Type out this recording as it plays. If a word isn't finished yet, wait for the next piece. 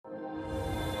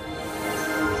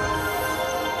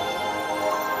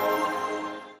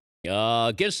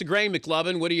Against the grain,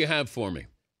 McLovin, what do you have for me?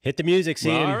 Hit the music,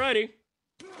 Sean. All righty.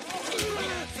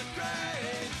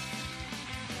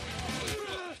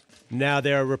 Now,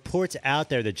 there are reports out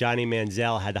there that Johnny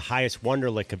Manziel had the highest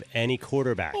Wonderlic of any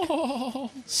quarterback.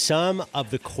 Some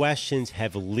of the questions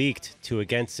have leaked to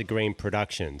Against the Grain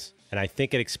Productions, and I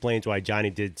think it explains why Johnny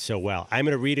did so well. I'm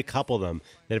going to read a couple of them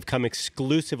that have come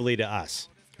exclusively to us.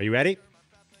 Are you ready?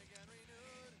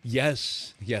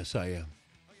 Yes, I am.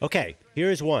 Okay,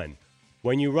 here's one.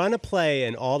 When you run a play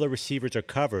and all the receivers are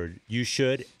covered, you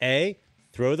should A,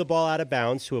 throw the ball out of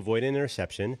bounds to avoid an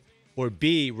interception, or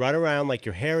B, run around like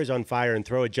your hair is on fire and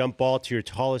throw a jump ball to your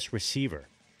tallest receiver.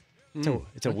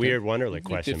 It's a weird Wonderlic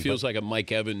question. It feels like a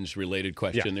Mike Evans-related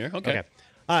question there. Okay.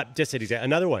 Just an example.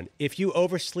 Another one. If you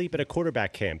oversleep at a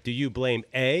quarterback camp, do you blame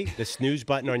A, the snooze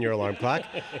button on your alarm clock,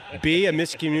 B, a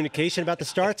miscommunication about the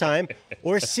start time,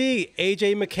 or C,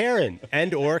 A.J. McCarron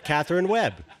and or Catherine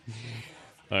Webb?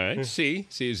 All right. C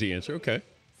is the answer. Okay.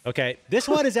 Okay. This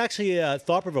one is actually a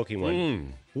thought-provoking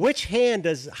one. Which hand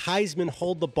does Heisman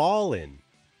hold the ball in?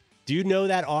 Do you know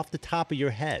that off the top of your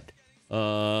head?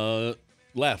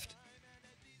 Left.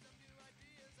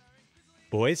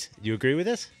 Boys, do you agree with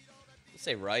this? Let's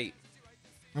say right.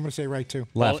 I'm going to say right, too.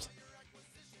 Left.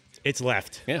 It's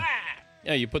left. Yeah.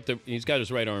 Yeah, he's got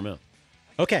his right arm out.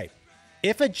 Okay.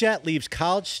 If a jet leaves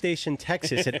College Station,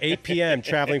 Texas at 8 p.m.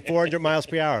 traveling 400 miles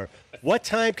per hour, what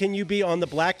time can you be on the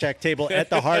blackjack table at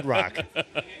the Hard Rock?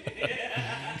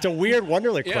 It's a weird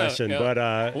Wonderlic question,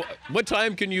 but... what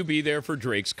time can you be there for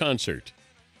Drake's concert?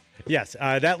 Yes,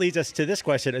 that leads us to this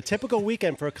question. A typical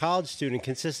weekend for a college student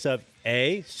consists of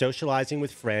A, socializing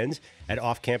with friends at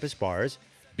off-campus bars,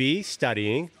 B,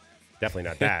 studying, definitely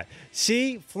not that,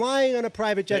 C, flying on a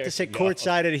private jet to sit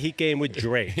courtside at a Heat game with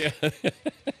Drake.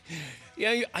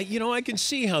 Yeah, I can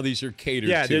see how these are catered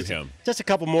to him. Just a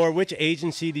couple more. Which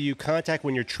agency do you contact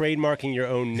when you're trademarking your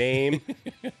own name?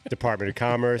 Department of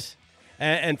Commerce.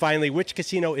 And finally, which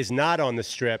casino is not on the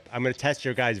Strip? I'm going to test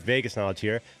your guys' Vegas knowledge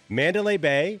here. Mandalay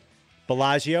Bay,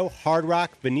 Bellagio, Hard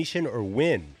Rock, Venetian, or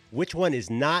Wynn? Which one is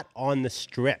not on the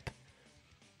Strip?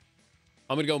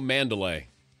 I'm going to go Mandalay.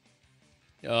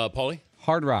 Paulie?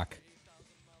 Hard Rock.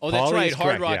 Oh, that's Paulie right. is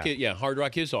Hard correct, Rock. Hard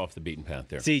Rock is off the beaten path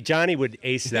there. See, Johnny would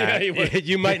ace that. Yeah, he would.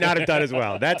 You might not have done as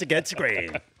well. That's Against the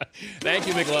Grain. Thank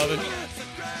you, McLovin.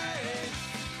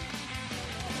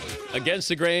 Against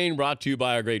the Grain, brought to you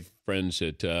by our great friends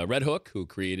at Red Hook, who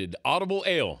created Audible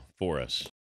Ale for us.